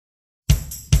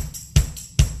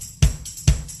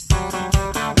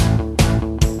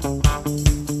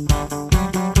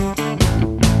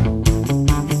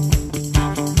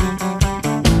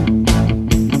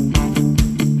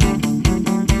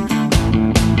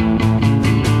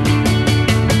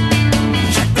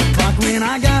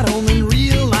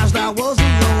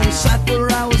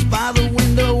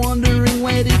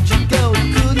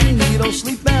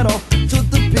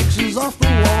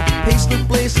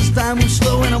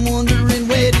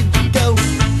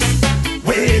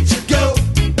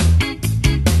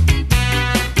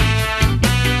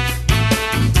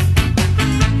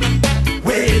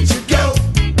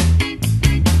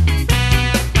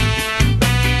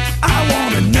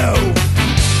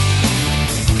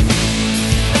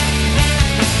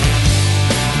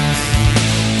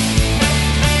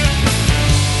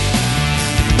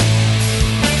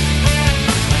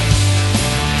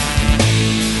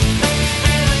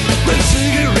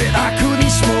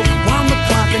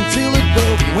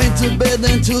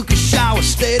then took a shower,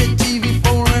 stayed at TV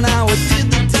for an hour,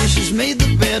 did the dishes, made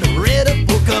the bed, read a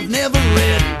book I've never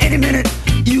read. Any minute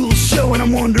you'll show and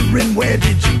I'm wondering, where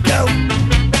did you go?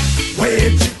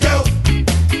 Where'd you go?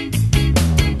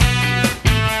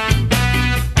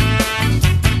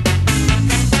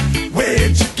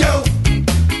 Where'd you go?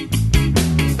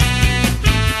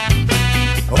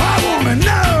 Oh, I wanna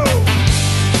know.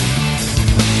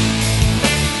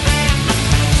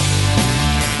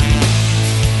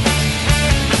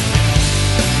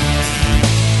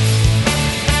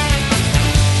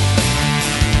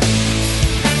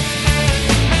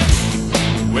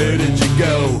 Where did you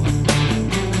go?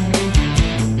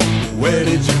 Where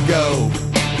did you go?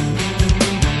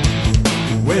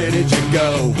 Where did you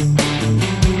go?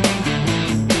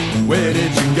 Where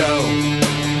did you go?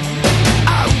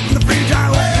 I opened the fridge, I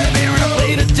opened the beer, and I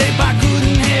played a tape I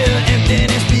couldn't hear.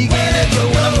 Emptiness began to grow,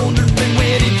 and I'm wondering,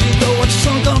 where did you go? Watched the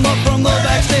sun come up from the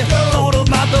back stairs. Thought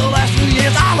about the last few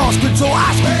years. I lost control, I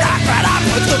screamed, I cried, I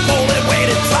punched the pole and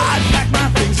waited. So I packed my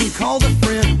things and called a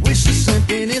friend. Wished this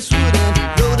emptiness would end.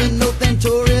 Wrote a note, then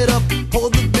tore it up.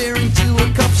 Poured the beer into a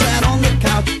cup, sat on the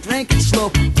couch, drank it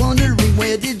slow, wondering,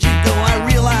 where did you go? I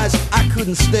realized I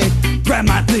couldn't stay. Grabbed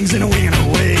my things and